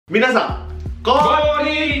Minasan,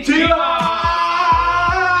 Konnijiwa.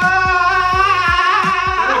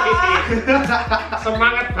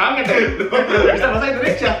 Semangat banget ya. Bisa bahasa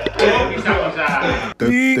Indonesia. Oh, bisa.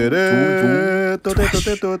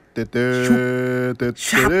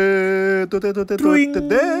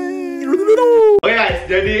 Oke guys,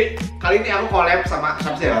 jadi kali ini aku collab sama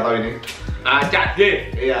siapa sih ya, tahu ini? Cak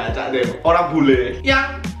D. Iya, Cak D. Orang bule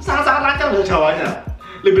yang sangat-sangat lancar bahasa Jawanya.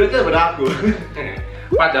 Lebih lancar daripada aku.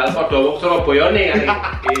 Padahal podo Surabaya nih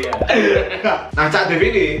kan. Iya. Nah, Cak Dev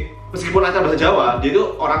ini meskipun lancar bahasa Jawa, dia itu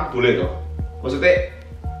orang bule tuh. Maksudnya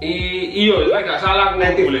Iya, agak salah aku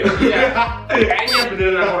native. bule. Iya. Kayaknya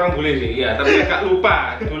beneran aku orang bule sih. Iya, tapi agak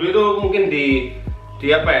lupa. Dulu itu mungkin di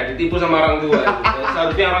apa ya? Ditipu sama orang tua.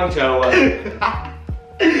 Seharusnya orang Jawa.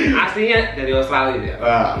 Aslinya dari Australia ya.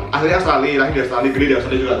 Aslinya Australia, lahir di Australia, gede di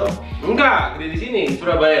Australia juga toh. Enggak, gede di sini,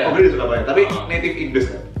 Surabaya. Oh, gede di Surabaya, tapi native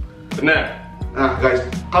Inggris kan. Benar. Nah, guys,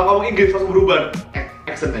 kalau ngomong Inggris langsung berubah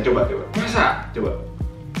accentnya, coba. Masa? Coba.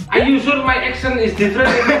 Are you sure my accent is different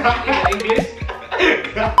in English?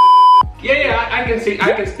 Yeah, I can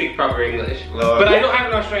speak proper English, but I don't have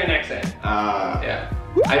an Australian accent. Yeah,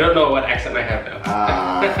 I don't know what accent I have now.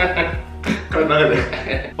 Keren banget ya.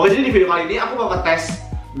 Oke, jadi di video kali ini aku mau ngetes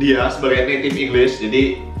dia sebagai native English,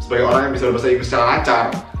 jadi sebagai orang yang bisa berbahasa Inggris secara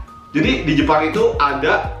lancar. Jadi di Jepang itu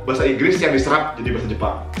ada bahasa Inggris yang diserap jadi bahasa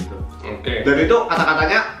Jepang. Gitu. Oke. Dan itu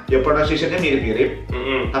kata-katanya ya pronunciation-nya mirip-mirip,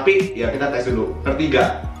 tapi ya kita tes dulu. Ngerti gak?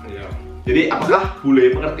 Iya. Jadi apakah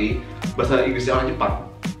bule mengerti bahasa Inggrisnya orang Jepang?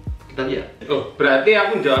 Kita lihat. Oh, berarti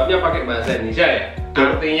aku jawabnya pakai bahasa Indonesia ya?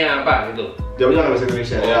 Artinya apa gitu? Jawabnya pakai bahasa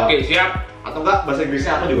Indonesia. Oke, siap. Atau enggak bahasa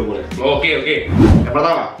Inggrisnya apa juga boleh. Oke. Yang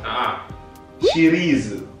pertama,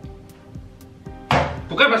 series.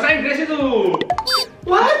 Bukan bahasa Inggris itu.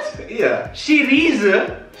 What? Iya. Series.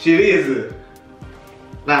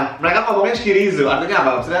 Nah, mereka ngomongin series, artinya apa?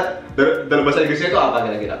 Maksudnya dalam bahasa Inggrisnya itu apa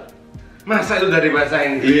kira-kira? Masa itu dari bahasa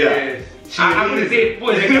Inggris? Iya. Aku ditipu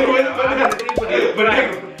ya. Ditipu di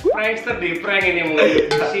prankster di prank ini mungkin.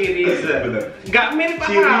 Series. Bener. Nggak mirip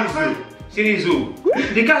apa-apa. Shirizu.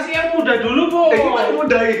 Dikasih yang muda dulu, Bu. Itu paling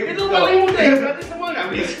muda gitu. Itu paling muda ya, berarti semua nggak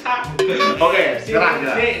bisa. Oke, nyerah.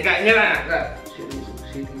 Nggak nyerah.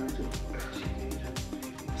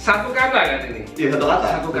 Satu kata kan ini? Iya, satu kata.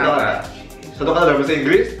 Satu kata dalam bahasa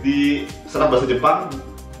Inggris diserap bahasa Jepang,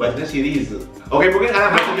 bahasanya series. Oke, mungkin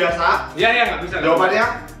karena bahasa biasa. Ya, nggak bisa. Jawabannya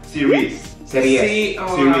series. Series.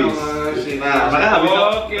 Nah, makanya nggak bisa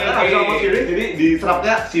ngomong series, jadi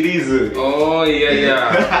diserapnya series. Oh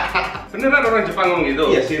iya. Beneran orang Jepang ngomong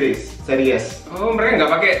gitu? Iya, series. Oh, mereka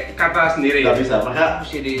nggak pakai kata sendiri? Nggak bisa, maka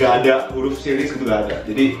nggak ada huruf series itu nggak ada.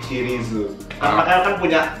 Jadi series. Karena kan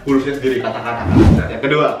punya hurufnya sendiri, kata-kata. Yang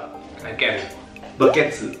kedua,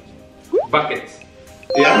 buckets.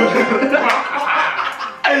 Iya.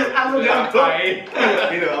 Aku ngapain?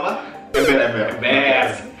 Gitu apa? Ember.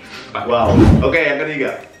 Wow. Oke, yang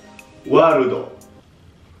ketiga, warudo.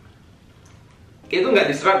 Itu nggak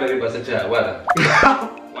diserap dari bahasa Jawa.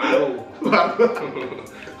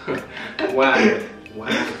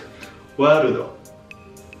 Warudo.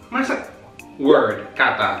 Masa word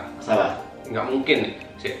kata? Salah. Nggak mungkin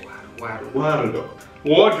nih. Warudo.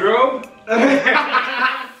 Wardrobe.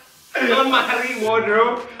 Lemari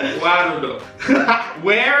wardrobe. Warudo.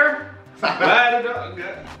 Where? Warudo.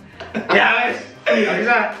 Ya wes. Nggak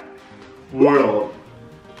bisa. World.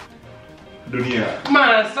 Dunia.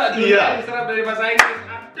 Masa dunia diserap dari bahasa Inggris?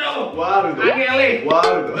 Aduh. Warudo. Angele.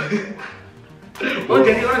 Warudo. Oh,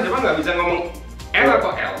 jadi orang Jepang nggak bisa ngomong L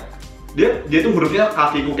atau L? Dia tuh hurufnya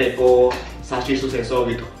kakiku keko, sashi suseso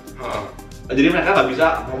gitu. Jadi mereka nggak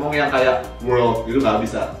bisa ngomong yang kayak world gitu, nggak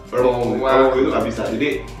bisa. Wow gitu nggak bisa.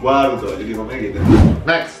 Jadi warudo. Jadi ngomongnya gitu.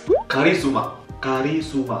 Next, karisuma. Coming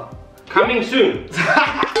soon.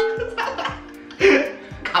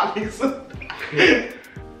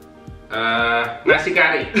 Nasi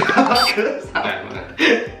kari.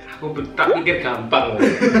 Aku tak pikir gampang.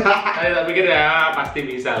 Saya tak pikir ya pasti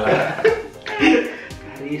bisa lah.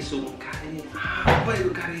 Kari. Apa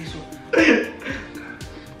itu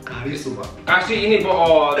karisuma? Kasih ini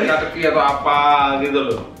teka-teki atau apa gitu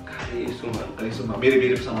loh. Karisuma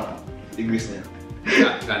mirip-mirip sama Inggrisnya.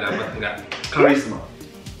 Nggak dapat. Karisma.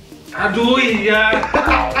 Aduh iya.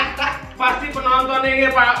 Pasti penonton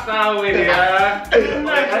ini Pak tahu ini ya.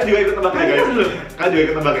 Kalian juga ikut tebak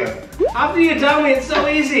ya guys. After you tell me it's so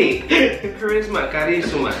easy. Karisma.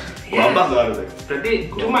 Gampang tuh harusnya.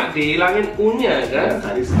 Berarti cuma dihilangin U-nya kan?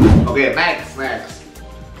 Karisma. Oke, next.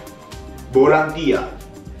 Borantia.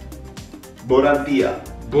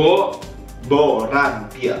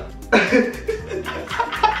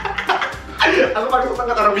 Aku paling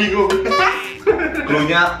suka orang bingung.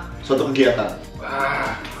 Clue-nya suatu kegiatan.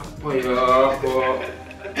 Apa ya?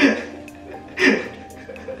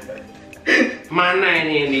 Mana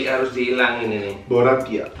ini harus dihilangin ini?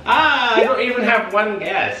 Borantia. I don't even have one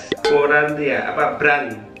guess. Borantia, apa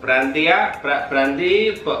Brantia,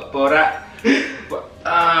 Branti, Borak.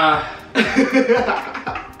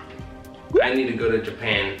 I need to go to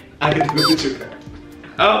Japan. I need to go to Japan.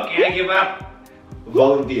 Okay, I give up.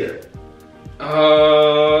 Volunteer.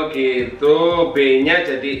 Oh gitu, B-nya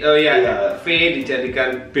jadi, oh ya, Iya. V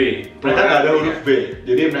dijadikan B. Mereka nggak ada huruf B,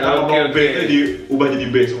 jadi mereka ngomong B itu diubah jadi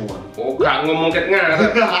B semua. Oh, gak ngomong ket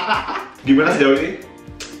ngarep. Gimana sejauh ini?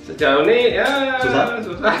 Sejauh ini ya Susah?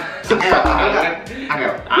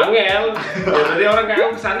 Angel. Ya, tadi orang kayak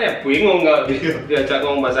aku kesannya bingung kalau diajak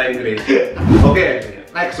ngomong bahasa Inggris. Oke,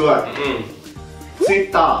 next one.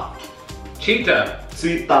 Cita. Cheetah.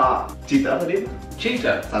 Cita tadi?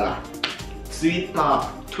 Cheetah. Salah. Cita.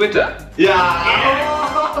 Twitter. Ya.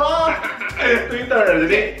 Twitter.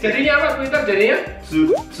 Jadi Jadinya apa Twitter jadinya?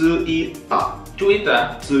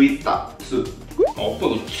 Cuita. Su. Apa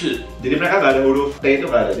lucu? Jadi mereka nggak ada huruf T itu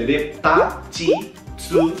nggak ada. Jadi ta, ci,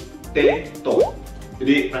 su, te, to.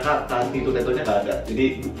 Jadi mereka ta, ti, tu, te, to nya nggak ada.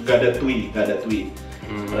 Jadi nggak ada tui.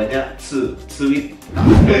 Makanya su, suita.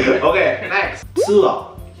 Oke, next.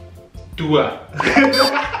 Sua. Dua.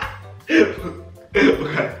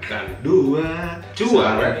 Bukan. Dua.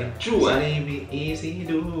 Cua. Sarimi isi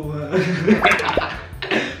dua.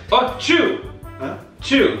 Oh, chew. Hah?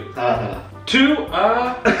 Chew. Salah. Two.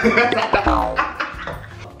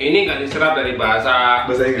 Ini nggak diserap dari bahasa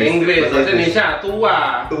Inggris. Bahasa Indonesia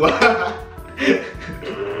tua.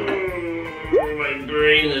 My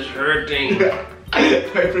brain is hurting.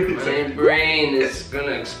 My brain is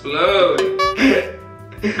gonna explode.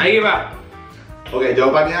 Ayo Pak. Oke,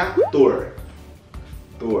 jawabannya tour.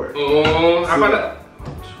 Oh, apa tak?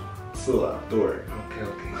 Sua, tour.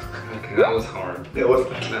 Okay, that was hard. That was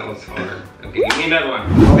hard. Okay, give me that one.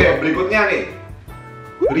 Oke, berikutnya nih.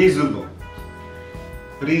 Rizumo.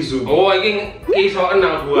 Oh, ini iso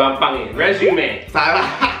enang gampang nih. Resume. Salah.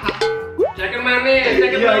 Cekin mana?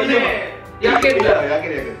 Yakin Iya, tak?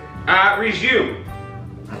 yakin. Resume.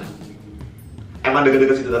 Salah. Emang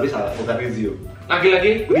deket-deket situ tapi salah, bukan resume.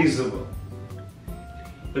 Lagi-lagi?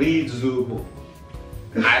 Rizumo.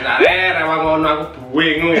 Ada emang ngono aku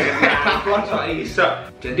bingung ya. Kok iso?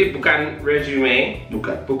 Jadi bukan resume,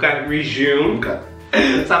 bukan resume.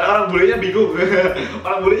 Sampai orang bulenya bingung.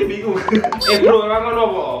 Bro, orang ngono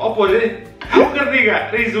apa sih? Aku ngerti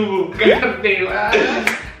gak? Resume, ngerti.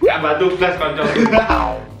 Gak batu kelas konco.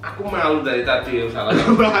 Aku malu dari tadi salah.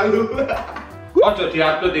 Malu. Ojo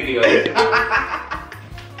diupload iki ya.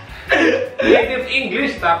 Native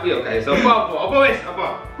English tapi yo guys. Apa wes?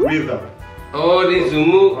 Apa? Rhythm. Oh,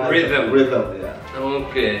 resume rhythm. Ya.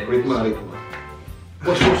 Oke. Ritma.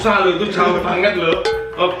 Wah susah loh, itu jauh banget loh.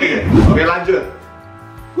 Oke, Lanjut.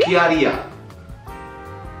 Kiaria.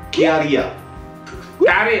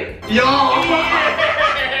 Karir. Yo.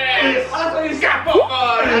 Langsung kapok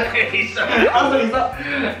kok. Langsung bisa.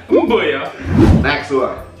 Umbo ya. Next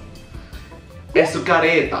one.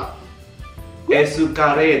 Esukareta.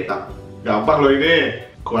 Gampang loh ini.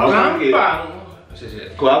 Gampang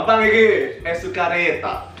ini.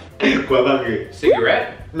 Esukareta. Gampang ini.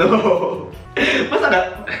 Cigarette? No. Masa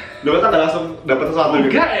ada langsung dapat sesuatu gitu?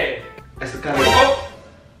 Enggak Esukareta. Oh,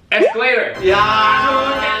 escalator. Ya.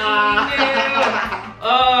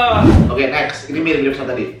 Oke, next. Ini mirip-mirip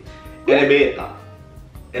sama tadi. Erebeta.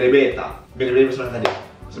 Mirip-mirip sama tadi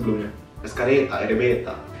sebelumnya. Eskareta,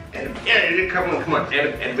 erebeta. Come on,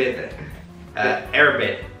 erebeta.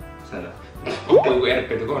 Airbed. Salah. Oke, gue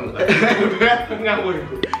airbed itu kan. Ngawur.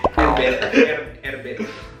 Airbed.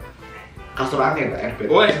 Kasur angin lah,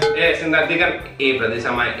 erebeta. Oh, tadi kan E berarti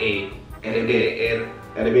sama E.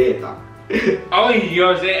 Erebeta. Oh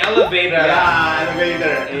iya, sih elevator. Ya,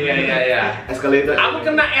 elevator. Iya. Escalator. Aku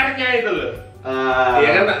kena R-nya itu loh. Iya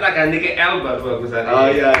kan tak ganti ke L baru bagus tadi. Oh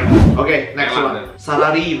iya. Oke, next one.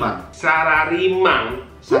 Sarariman.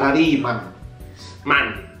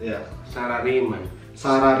 Man. Ya. Sarariman.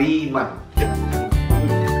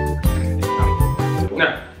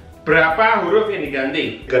 Nah, berapa huruf yang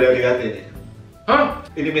diganti? Gak ada yang diganti nih. Hah?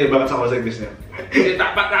 Ini mirip banget sama bahasa Inggrisnya.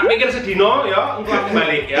 Tak pikir sedino ya, engko aku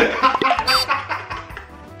balik ya.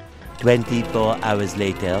 24 hours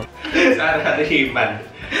later. Sarariman.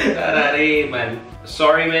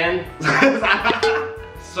 Sorry man.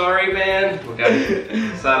 Bukan.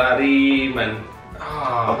 Sarariman.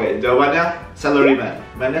 Oke, jawabannya salaryman.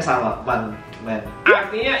 Man-nya sama, man.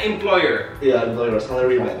 Artinya employer. Iya, employer,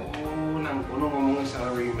 salaryman. Oh, nang kono ngomongin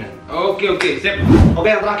salaryman. Oke, sip. Oke,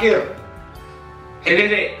 yang terakhir. Ini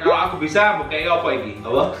sih, kalau aku bisa bukai apa ini?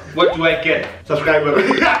 Apa? What do I get? Subscriber.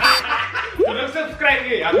 Turun subscribe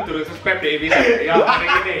nih, aku turun subscribe deh bisa. Ya hari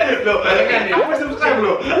ini. Loh, kan ya? aku subscribe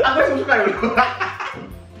loh. Aku subscribe loh.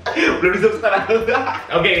 Belum di subscribe.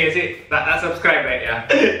 Oke sih, tak subscribe ya.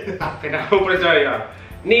 Kenapa percaya?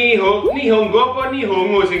 Nihongo apa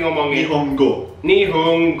Nihongo sih ngomongin? Nihongo.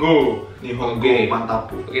 Nihongo. Nihongo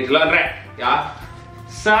Mantappu. Oke, duluan rek ya.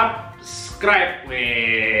 Subscribe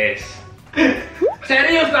wes.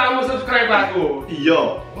 Serius kamu subscribe aku?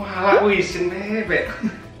 Iya. Wah, aku isin bebek.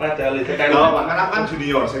 Padahal itu kan. Oh, karena kan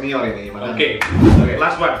junior, senior ini. Oke.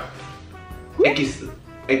 Last one. Ekisu.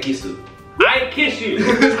 Ekisu. I kiss you.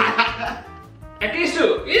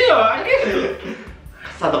 Ekisu. Iya, I kiss you.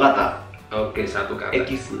 Satu kata. Oke, satu kata.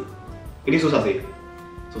 Ekisu. Ini susah sih.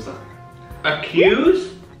 Susah.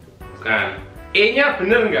 Accuse? Bukan. E-nya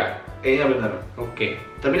bener nggak? E-nya benar. Oke.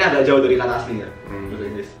 Tapi ini agak jauh dari kata aslinya. Bahasa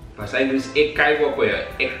Inggris. Bahasa Inggris eka itu apa ya?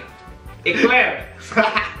 Eclair.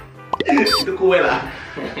 Itu kue lah.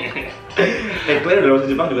 Eclair dalam bahasa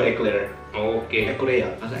Jepang juga eclair. Oke. Korea,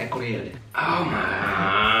 bahasa Korea deh. Oh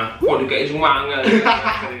mah. Kok dikasih semangat.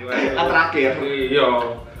 Kan terakhir.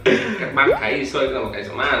 Iya. Kemang kai iso itu sama kai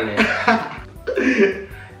semane.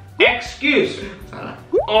 Excuse. Salah.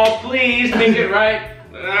 Oh please make it right.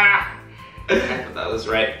 Ah. I thought that was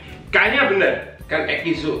right. Kayaknya bener. Kan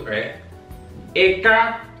ekisu, right?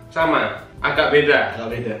 Eka sama, agak beda.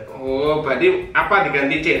 Agak beda. Oh, berarti apa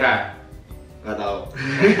diganti CH? Gak tahu.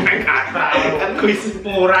 Gak tahu. Kan kuis.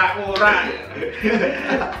 Pura-pura.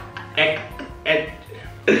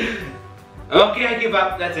 Oke, I give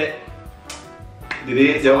up. That's it.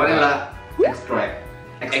 Jadi jawabannya adalah extract.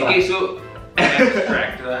 Ekisu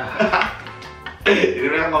extract. Jadi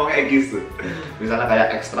mereka ngomongnya ekisu. Misalnya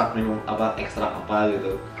kayak ekstrak minum apa, ekstrak apa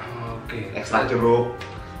gitu. Oke. Ekstrak jeruk.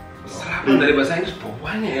 Serapan dari bahasa Inggris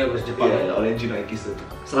bawahnya ya bahasa Jepang. Iya, orange no ekisu.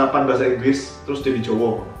 Serapan bahasa Inggris terus jadi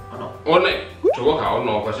Jawa. Oh nek, Jawa gak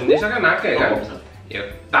ono, bahasa Indonesia kan akeh kan? bisa. Ya,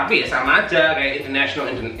 tapi ya sama aja kayak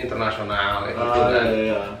internasional kayak gitu kan.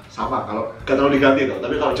 Iya. Sama kalau gak terlalu diganti tuh,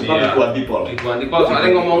 tapi kalau Jepang Iya. diganti pol. Diganti pol,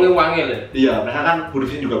 soalnya ngomongnya wangil ya. Iya, mereka kan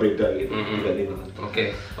hurufnya juga beda gitu. Diganti banget.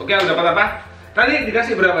 Oke, aku dapat apa? Tadi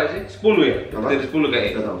dikasih berapa sih? 10 ya? Apa? Dari 10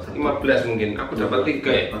 kayaknya? Gak tahu, 15 mungkin, aku dapat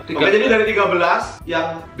 3 ya? Oke, jadi dari 13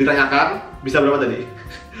 yang ditanyakan bisa berapa tadi?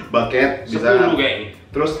 Bucket, bisa 10 kayaknya.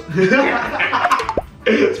 Terus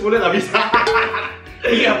 10 nggak bisa.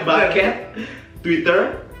 Iya, bucket,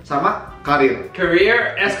 Twitter, sama karir.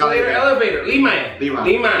 Career, escalator, elevator, 5 ya? 5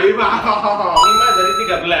 dari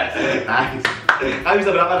 13. Nice. Kalian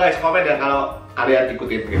bisa berapa guys? Komen ya kalau kalian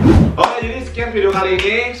ikutin gitu. Oke, jadi sekian video kali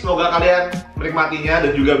ini. Semoga kalian menikmatinya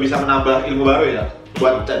dan juga bisa menambah ilmu baru ya.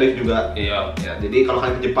 Buat Cak Dave juga. Iya. Ya, jadi kalau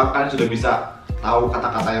kalian ke Jepang kan sudah bisa tahu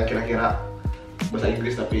kata-kata yang kira-kira bahasa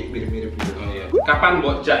Inggris tapi mirip-mirip gitu. Oh iya. Kapan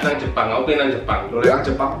buat jak nang Jepang? Aku pengen nang Jepang. Kalau yang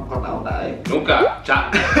Jepang kau tahu tak? Nuka, cak.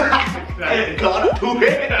 Kalau ada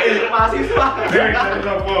duit, mahasiswa.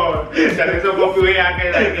 Dari sopo kuwi akeh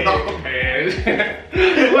lagi.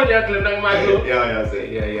 Kok ya gelendang maju. Ya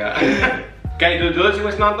sih. Iya. Kayak dulu sih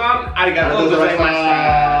wis nonton, arigatou gozaimasu.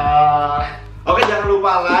 Oke, jangan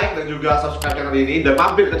lupa like dan juga subscribe channel ini dan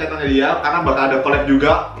mampir ke channelnya dia karena bakal ada collab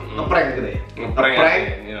juga ngeprank gitu deh. Ngeprank.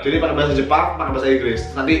 Jadi pakai bahasa Jepang, pakai bahasa Inggris.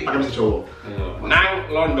 Nanti pakai bahasa Jawa. Nang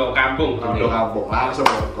londokampung. Londokampung langsung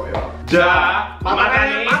kok ya.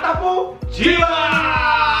 Mantappu. JIWA.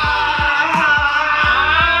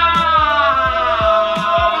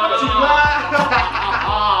 Mantappu JIWA.